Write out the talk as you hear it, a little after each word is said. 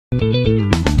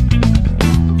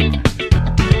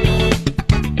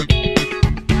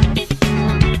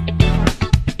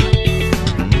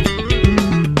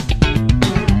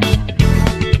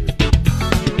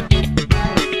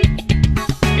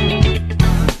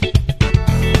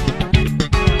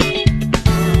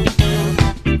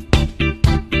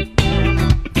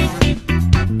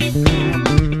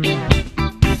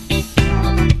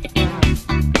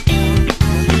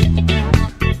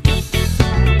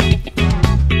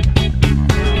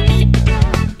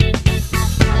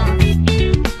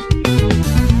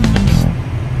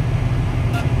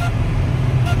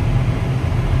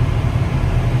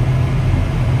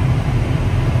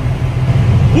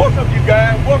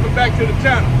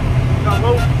Come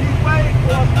over, keep waiting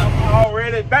for us. I'm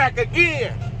already back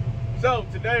again. So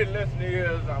today's lesson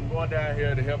is I'm going down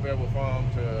here to help Edward Farm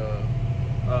to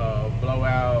blow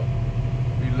out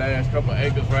these last couple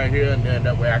acres right here, and then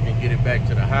that way I can get it back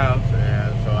to the house,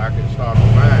 and so I can start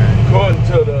on mine. According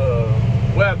to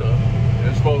the weather,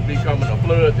 it's supposed to be coming a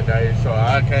flood today, so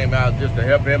I came out just to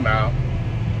help him out.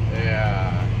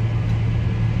 And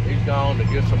he's gone to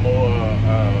get some more,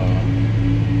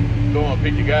 go and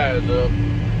pick the guys up,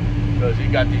 because he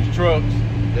got these trucks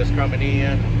that's coming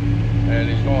in, and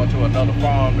he's going to another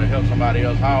farm to help somebody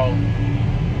else haul.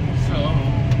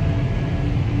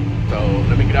 So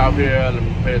let me get out here, let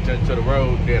me pay attention to the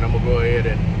road, then I'm gonna go ahead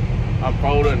and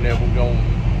unfold it, and then I'm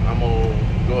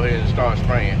gonna go ahead and start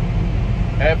spraying.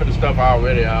 Half of the stuff I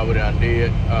already done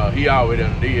did. He already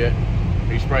done did.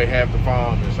 He sprayed half the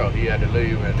farm, and so he had to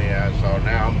leave, and then so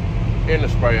now I'm in the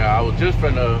sprayer. I was just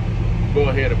finna go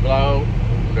ahead and blow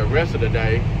the rest of the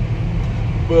day,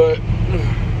 but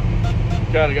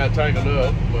kind of got tangled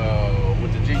up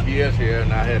with the GPS here,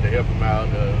 and I had to help him out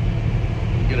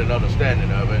get an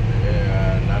understanding of it.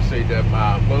 And I see that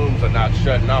my booms are not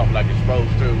shutting off like it's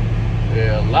supposed to.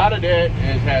 Yeah, a lot of that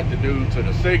had to do to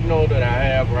the signal that I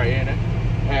have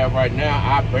right now.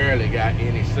 I barely got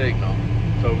any signal,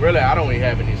 so really I don't even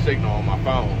have any signal on my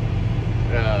phone.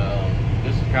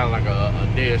 This is kind of like a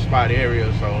dead spot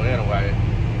area. So anyway,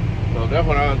 so that's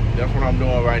what I'm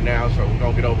doing right now. So we're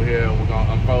gonna get over here and we're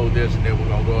gonna unfold this, and then we're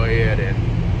gonna go ahead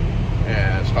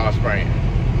and start spraying.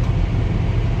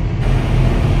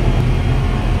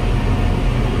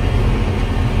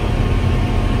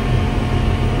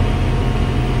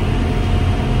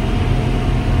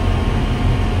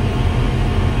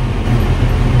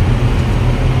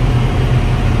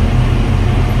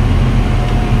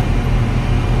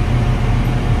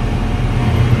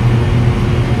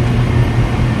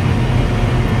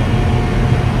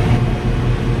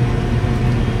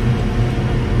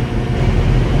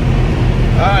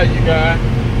 You guys,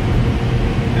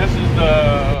 this is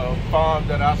the farm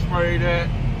that I sprayed at,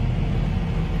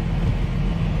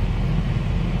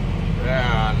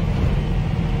 and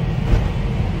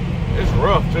it's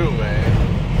rough too, man.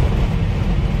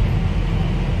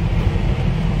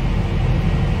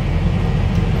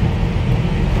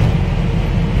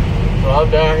 So I'm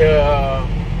down here,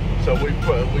 so we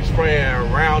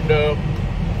spraying Roundup.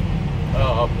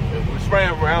 We're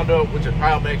spraying Roundup, which is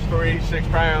Powermax 3, 6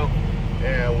 pound.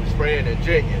 And we're spraying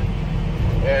Ingenious,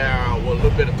 and with a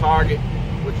little bit of Target,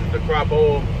 which is the crop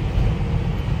oil.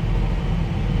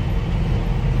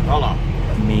 Hold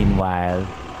on. Meanwhile,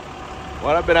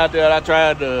 well, I've been out there, I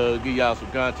tried to give y'all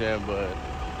some content, but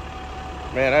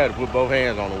man, I had to put both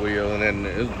hands on the wheel, and then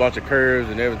there's a bunch of curves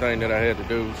and everything that I had to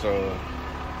do. So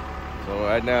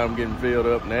right now I'm getting filled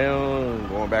up now,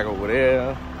 going back over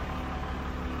there.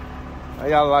 How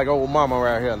y'all like old mama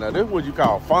right here? Now this is what you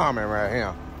call farming right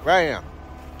here. Right here.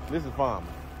 This is farming.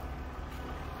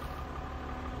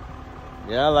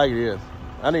 Yeah, I like this.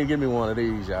 I need to get me one of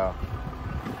these, y'all.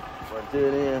 But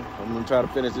until then, I'm gonna try to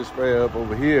finish this spray up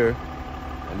over here,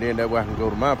 and then that way I can go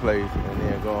to my place and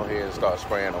then go ahead and start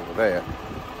spraying over there.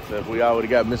 So if we already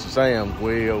got Mr. Sam's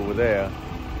way over there,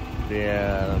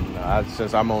 then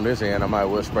since I'm on this end, I might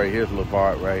well spray his little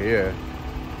part right here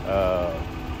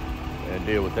and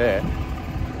deal with that.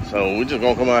 So we're just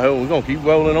gonna come out here and we're gonna keep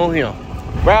rolling on him.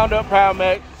 Roundup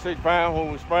Powermax 6 pound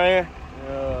when we're spraying.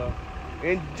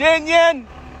 Ingenious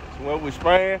is what we're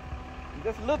spraying.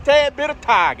 Just a little tad bit of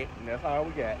Target, and that's all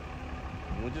we got.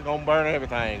 And we're just gonna burn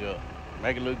everything up,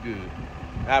 make it look good.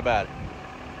 How about it?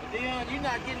 But Dion, you're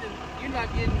not getting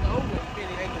over 50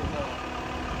 acres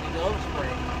in the other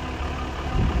spray.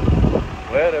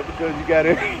 Well, that's because you got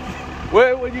it.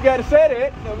 Well, you got to set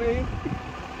it. I mean,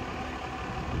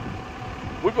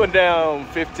 we're putting down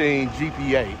 15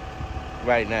 GPA.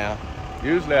 Right now,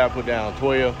 usually I put down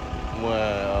 12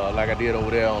 when, like I did over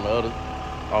there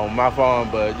on my farm,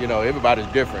 but you know, everybody's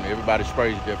different. Everybody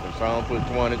sprays different. Some put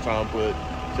 20, some put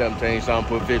 17, some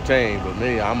put 15, but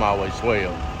me, I'm always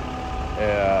 12.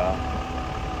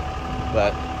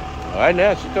 But right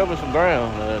now she covering some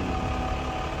ground, and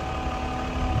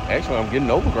actually I'm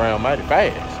getting over ground mighty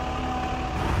fast.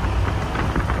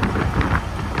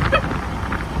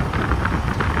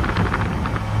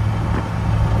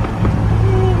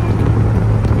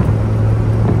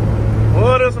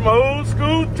 There's some old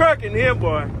school trucking here,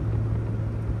 boy.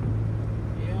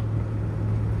 Yeah.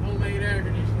 Homemade air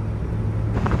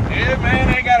conditioning. Yeah, man,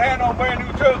 ain't got to have no brand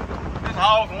new truck. Just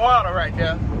haul some water right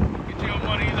there. Get you on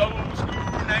one of these old school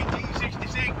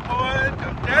 1966, boy.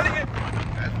 I'm telling you,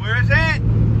 that's where it's at.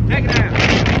 Check it out.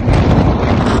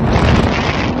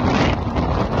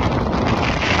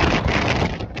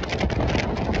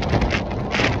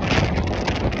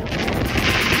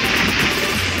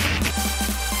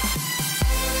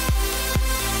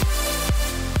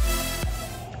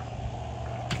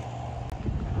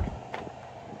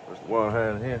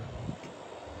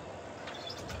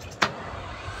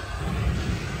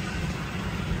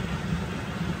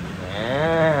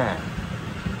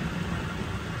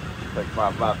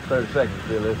 about 30 seconds to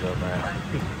fill this up, man.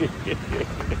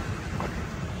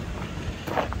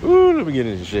 Ooh, let me get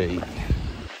in the shade.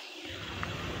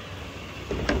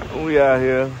 We out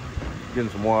here getting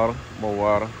some water, more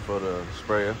water for the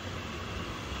sprayer.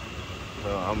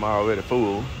 So I'm already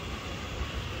full.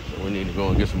 So we need to go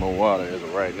and get some more water as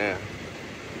of right now.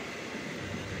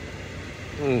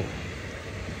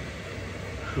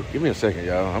 Give me a second,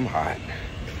 y'all. I'm hot.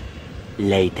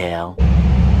 Later.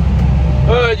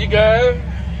 Alright, you guys.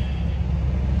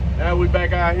 Now we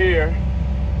back out here.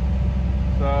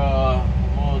 So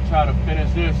I'm gonna try to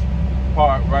finish this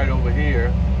part right over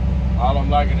here. All I'm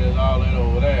liking is all that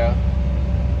over there.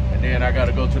 And then I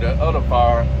gotta go to the other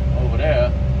fire over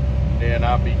there. Then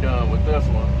I'll be done with this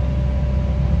one.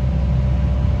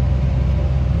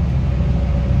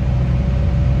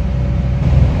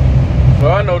 So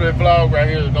I know that vlog right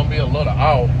here is gonna be a little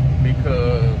off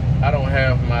because I don't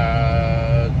have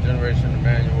my generation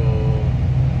manual.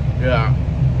 Yeah,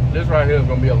 this right here is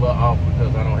gonna be a little off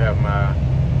because I don't have my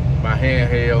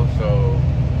handheld. So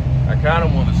I kind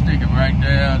of want to stick it right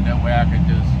there. That way I can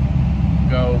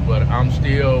just go. But I'm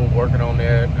still working on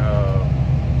that.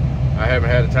 I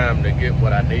haven't had the time to get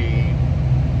what I need.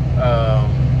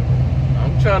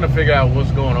 I'm trying to figure out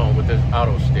what's going on with this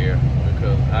auto steer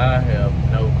because I have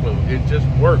no clue. It just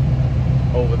worked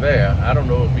over there. I don't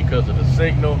know if because of the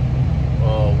signal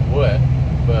or what,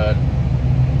 but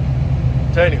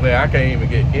technically I can't even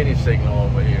get any signal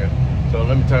over here. So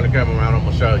let me turn the camera around. I'm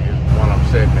gonna show you while I'm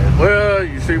setting it. Well,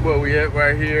 you see where we at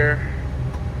right here.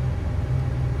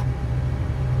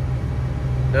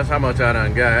 That's how much I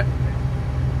done got.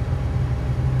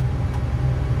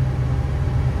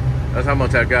 That's how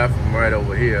much I got from right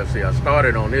over here. See, I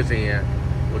started on this end,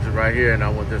 which is right here, and I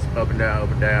went just up and down,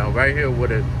 up and down. Right here where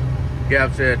the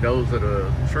gap's at, those are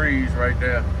the trees right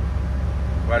there,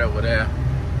 right over there.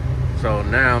 So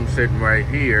now I'm sitting right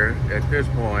here at this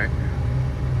point,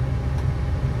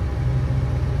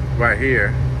 right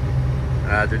here.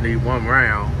 I just need one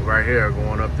round right here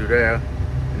going up through there,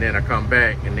 and then I come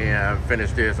back and then I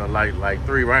finish this on like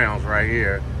 3 rounds right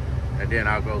here, and then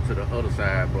I'll go to the other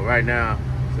side. But right now,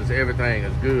 since everything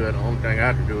is good, the only thing I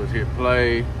have to do is hit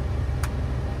play,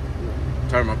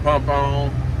 turn my pump on,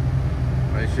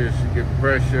 make sure she get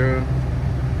pressure.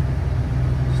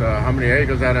 So how many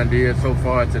acres I done did so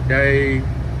far today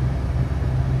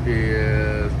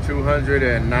is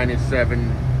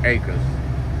 297 acres.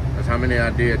 That's how many I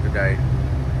did today.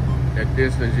 That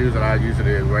distance usually I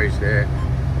usually erase that.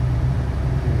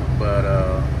 But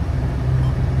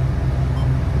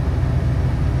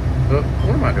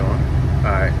what am I doing?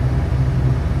 Alright.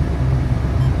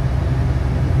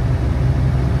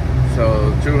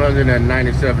 So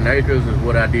 297 acres is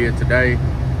what I did today.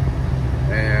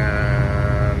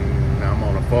 And I'm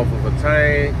on a 1/4 of a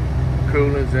tank.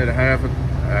 Coolant's at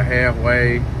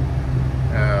halfway.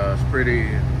 It's pretty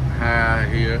high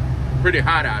here. Pretty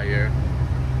hot out here.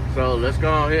 So let's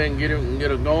go ahead and get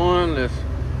her going. Let's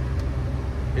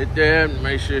hit there and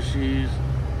make sure she's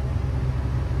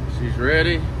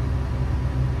ready.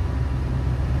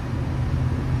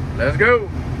 Let's go.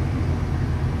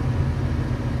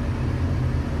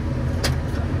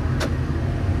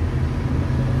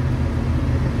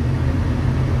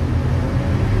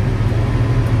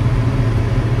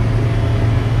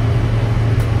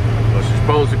 Well, she's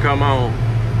supposed to come on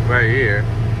right here.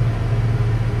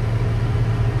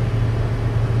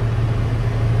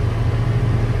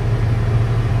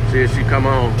 See if she come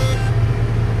on.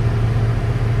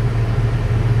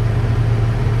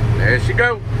 There she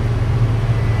go.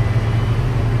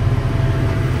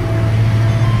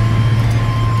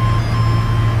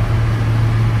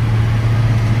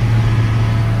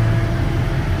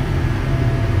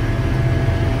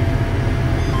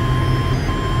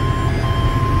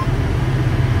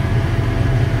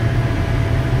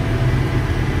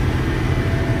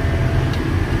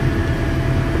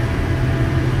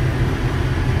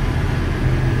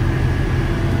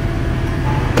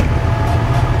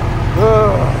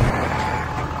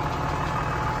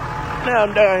 Now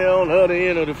I'm down here on the other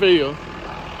end of the field,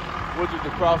 which is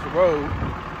across the road.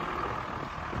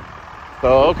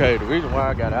 So, okay, the reason why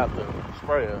I got out the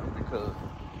sprayer, because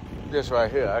this right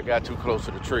here, I got too close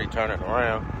to the tree, turning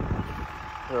around.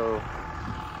 So,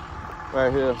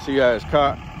 right here, see how it's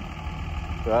caught?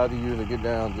 So I have to usually get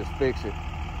down and just fix it.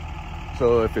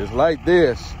 So if it's like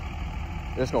this,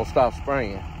 it's gonna stop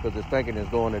spraying, because it's thinking it's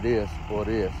going to this or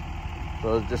this.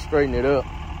 So just straighten it up,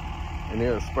 and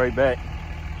it'll spray back.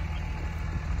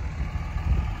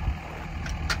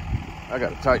 I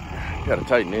gotta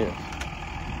tighten this.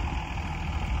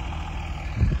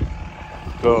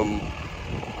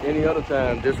 Any other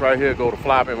time, this right here go to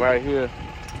flopping right here.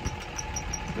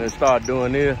 Then start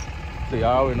doing this. See,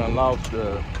 I already done lost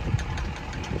the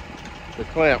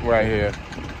clamp right here.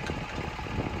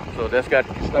 So that's got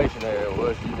to be stationary, or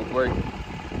else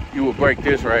you would break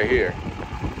this right here.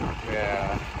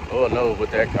 Yeah, Lord knows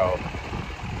what that costs.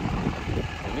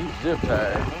 And these zip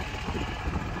ties, I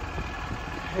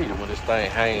hate it when this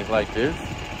thing hangs like this.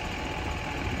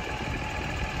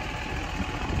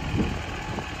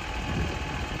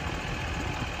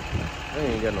 I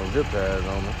ain't got no zip ties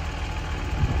on me.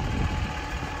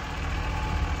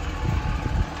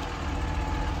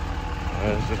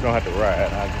 It's just gonna have to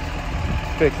ride. I'll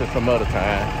just fix it some other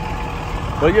time.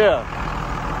 But yeah,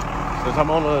 since I'm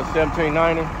on the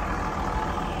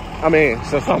 1790,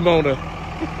 since I'm on the,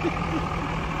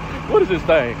 what is this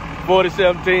thing?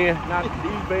 4710. Now,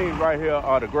 these beams right here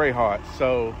are the gray hearts.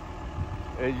 So,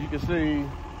 as you can see,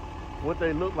 what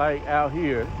they look like out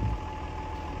here.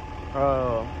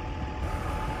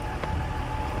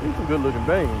 These are good looking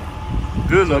beams.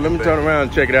 Good. So let me turn around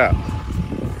and check it out.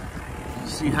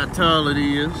 See how tall it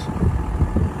is.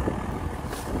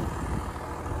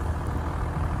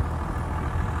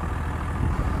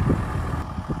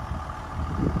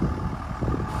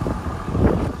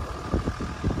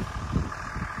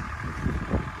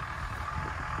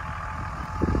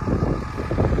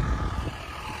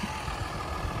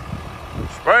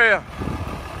 Sprayer.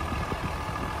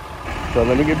 So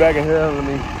let me get back in here. Let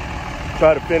me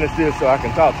try to finish this so I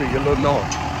can talk to you a little more.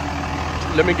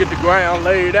 Let me get the ground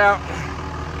laid out.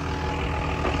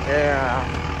 Yeah.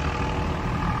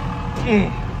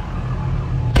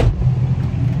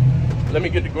 Let me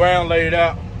get the ground laid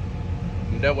out.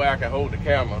 And that way I can hold the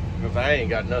camera. Because I ain't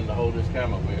got nothing to hold this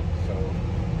camera with. So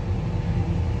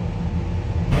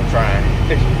I'm trying.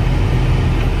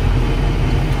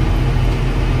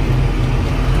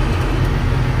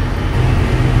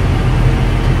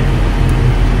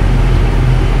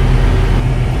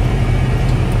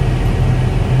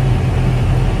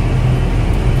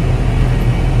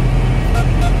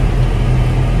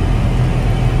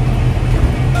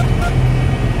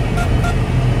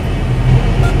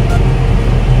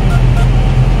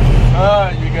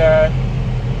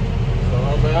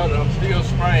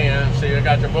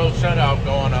 Got the boat shut off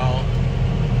going on.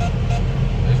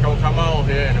 It's gonna come on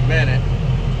here in a minute.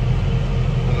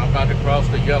 And I'm about to cross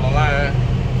the yellow line.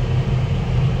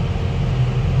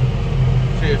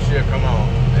 See if she'll come on.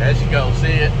 There she goes, see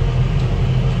it?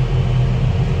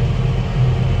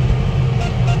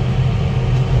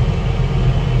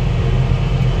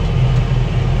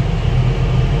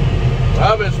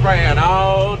 I've been spraying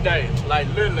all day, like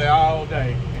literally all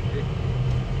day.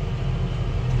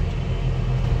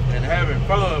 And having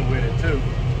fun with it too.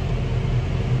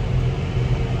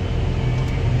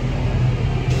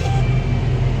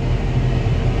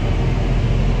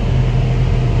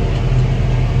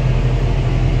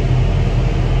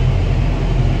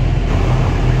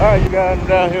 All right, you guys, I'm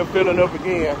down here filling up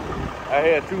again. I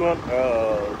had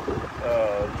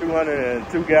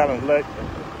 202 gallons left.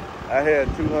 I had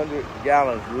 200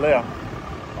 gallons left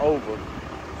over.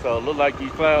 So it looked like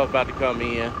these clouds about to come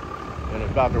in. And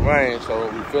it's about to rain, so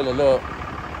we're filling up.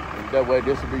 And that way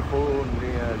this will be full, and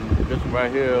then this one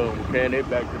right here, we're carrying it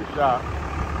back to the shop,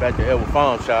 back to Edward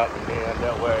Farm Shop, and then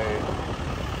that way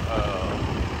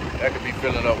that could be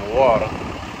filling up with water.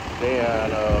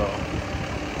 Then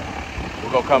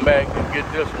we're gonna come back and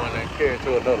get this one and carry it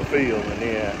to another field, and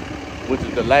then, which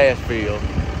is the last field.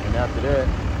 And after that,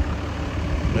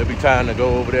 it'll be time to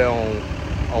go over there on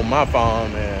my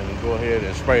farm and go ahead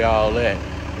and spray all that.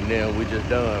 And then we just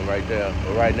done right there.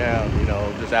 But right now, you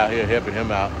know, just out here helping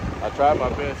him out. I tried my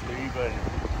best to even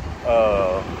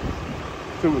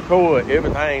to record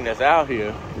everything that's out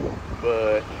here,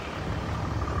 but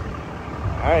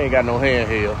I ain't got no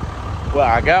handheld. Well,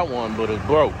 I got one, but it's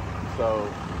broke. So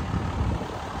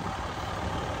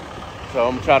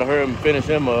I'm gonna try to hurry and finish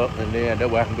him up, and then that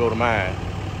way I can go to mine.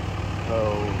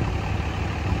 So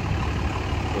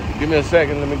give me a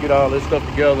second, let me get all this stuff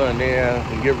together and then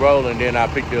get rolling, then I'll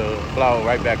pick the flower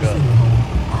right back up.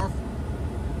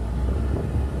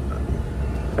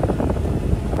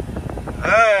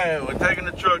 Alright, we're taking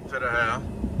the truck to the house.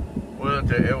 Well,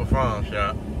 to Edward Farm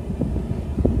Shop.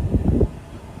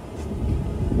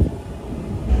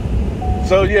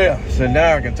 So yeah, so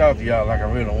now I can talk to y'all like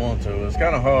I really want to. It's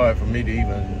kind of hard for me to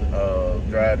even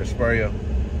drive the sprayer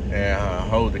and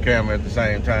hold the camera at the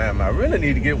same time. I really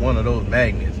need to get one of those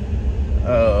magnets.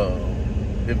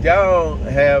 If y'all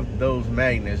have those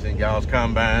magnets in y'all's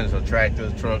combines or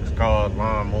tractors, trucks, cars,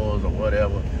 lawnmowers, or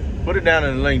whatever, put it down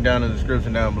in the link down in the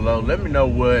description down below. Let me know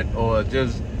what, or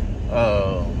just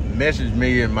message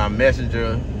me in my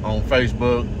messenger on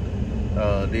Facebook,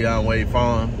 Dion Wade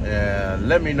Farm, and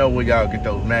let me know where y'all get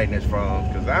those magnets from,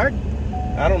 because I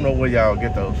don't know where y'all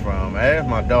get those from. I asked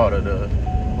my daughter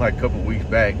like a couple weeks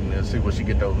back and see where she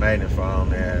get those magnets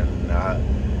from, and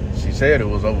she said it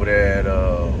was over there at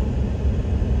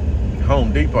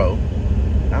Home Depot.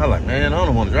 I was like, man, I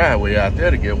don't want to drive way out there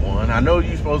to get one. I know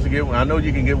you're supposed to get one. I know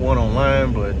you can get one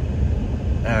online, but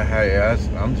hey,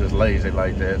 I'm just lazy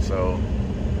like that, so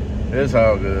it's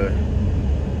all good.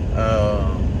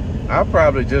 I'll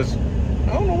probably just,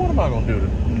 I don't know what am I gonna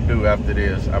do after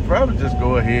this. I'll probably just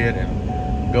go ahead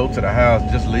and go to the house,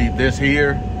 just leave this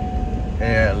here,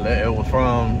 and let it was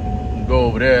from go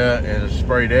over there and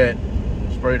spray the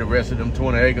rest of them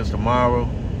 20 acres tomorrow,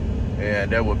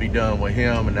 and that will be done with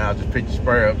him. And I'll just pick the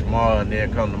sprayer up tomorrow and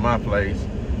then come to my place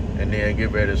and then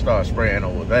get ready to start spraying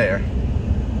over there.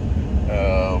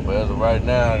 But as of right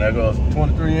now, that goes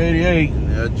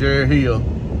 2388 Jerry Hill.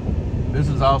 This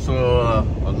is also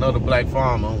another black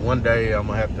farmer. One day I'm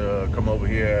gonna have to come over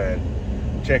here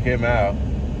and check him out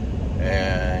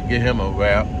and get him a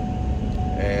wrap.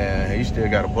 And he still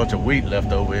got a bunch of wheat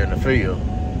left over in the field,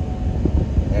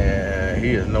 and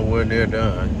he is nowhere near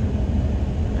done.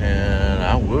 And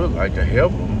I would like to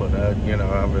help him, but you know,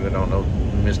 I really don't know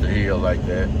Mr. Hill like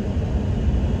that.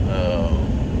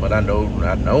 But I know him,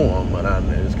 but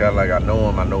it's kind of like I know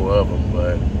him, I know of him,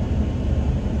 but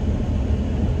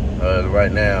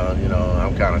right now, you know,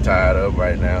 I'm kind of tired up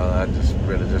right now. I just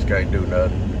really can't do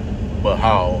nothing but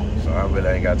haul, so I really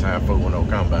ain't got time for no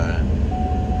combine.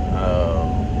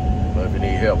 But if you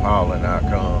need help hauling, I'll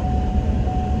come.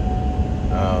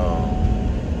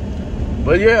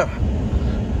 But yeah,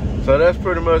 so that's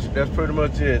pretty much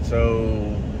it.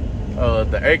 So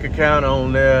the acre count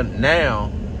on there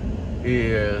now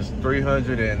is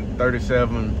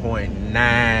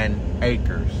 337.9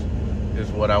 acres is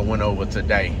what I went over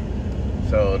today.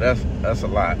 So that's a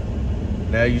lot.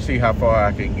 Now you see how far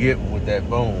I can get with that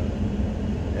boom.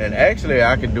 And actually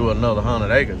I can do another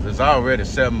 100 acres. It's already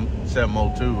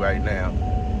 702 right now.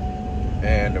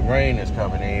 And the rain is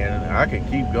coming in. I can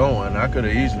keep going. I could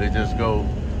have easily just go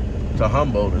to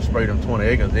Humboldt and spray them 20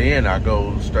 acres. Then I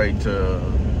go straight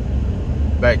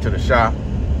back to the shop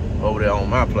over there on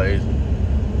my place.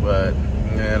 But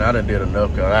man, I done did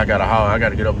enough, cause I gotta haul. I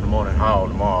gotta get up in the morning and haul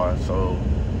tomorrow. So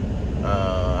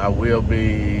I will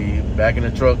be back in the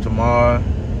truck tomorrow,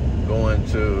 going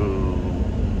to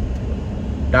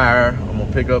Deere. I'm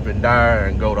gonna pick up in Deere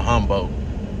and go to Humboldt.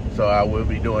 So I will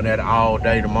be doing that all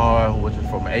day tomorrow, which is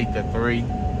from 8 to 3.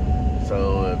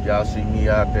 So if y'all see me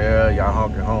out there, y'all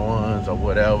honking horns or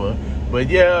whatever. But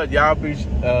yeah, y'all be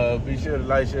sure to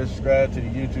like, share, subscribe to the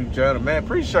YouTube channel. Man,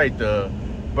 appreciate the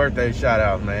birthday shout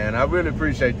out, man. I really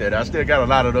appreciate that. I still got a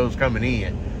lot of those coming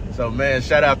in. So man,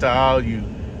 shout out to all you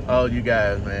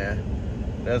guys, man.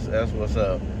 That's what's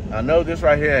up. I know this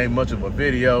right here ain't much of a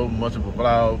video, much of a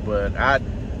vlog, but I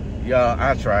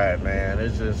tried, man.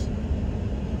 It's just,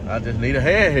 I just need a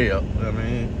handheld. I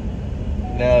mean,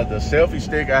 now the selfie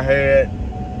stick I had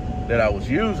that I was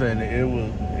using,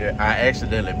 I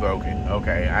accidentally broke it.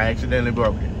 Okay, I accidentally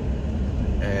broke it.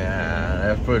 And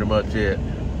that's pretty much it.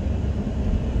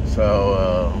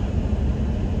 So,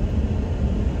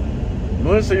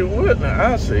 we'll see.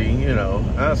 I'll see, you know,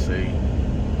 I'll see.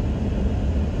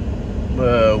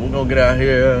 But we're gonna get out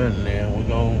here and then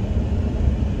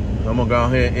I'm gonna go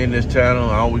ahead and end this channel.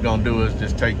 All we're gonna do is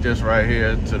just take this right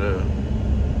here to the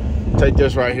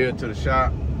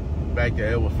shop, back to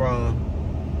Edward Farm.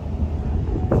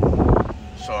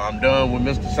 So I'm done with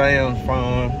Mr. Sam's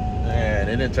farm, and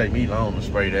it didn't take me long to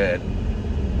spray that.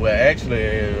 Well, actually,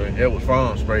 Edward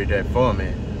Farm sprayed that for me,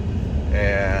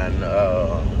 and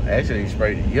actually he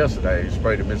sprayed it yesterday. He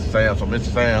sprayed it, Mr. Sam. So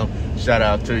Mr. Sam, shout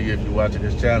out to you if you're watching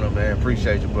this channel, man.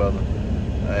 Appreciate you, brother.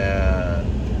 And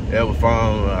Edward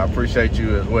Farm, I appreciate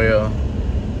you as well.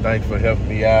 Thanks for helping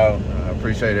me out. I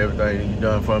appreciate everything you've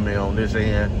done for me on this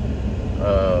end.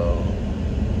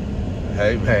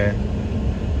 Hey, man,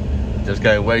 just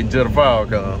can't wait until the fall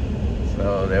comes,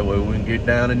 so that way we can get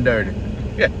down and dirty.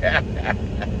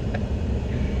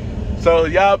 So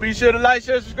y'all be sure to like,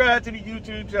 share, subscribe to the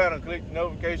YouTube channel. Click the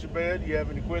notification bell. Do you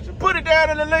have any questions? Put it down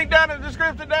in the link down in the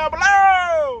description down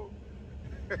below.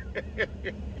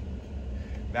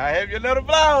 Now I have you another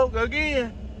vlog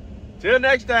again. Till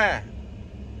next time.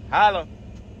 Holla.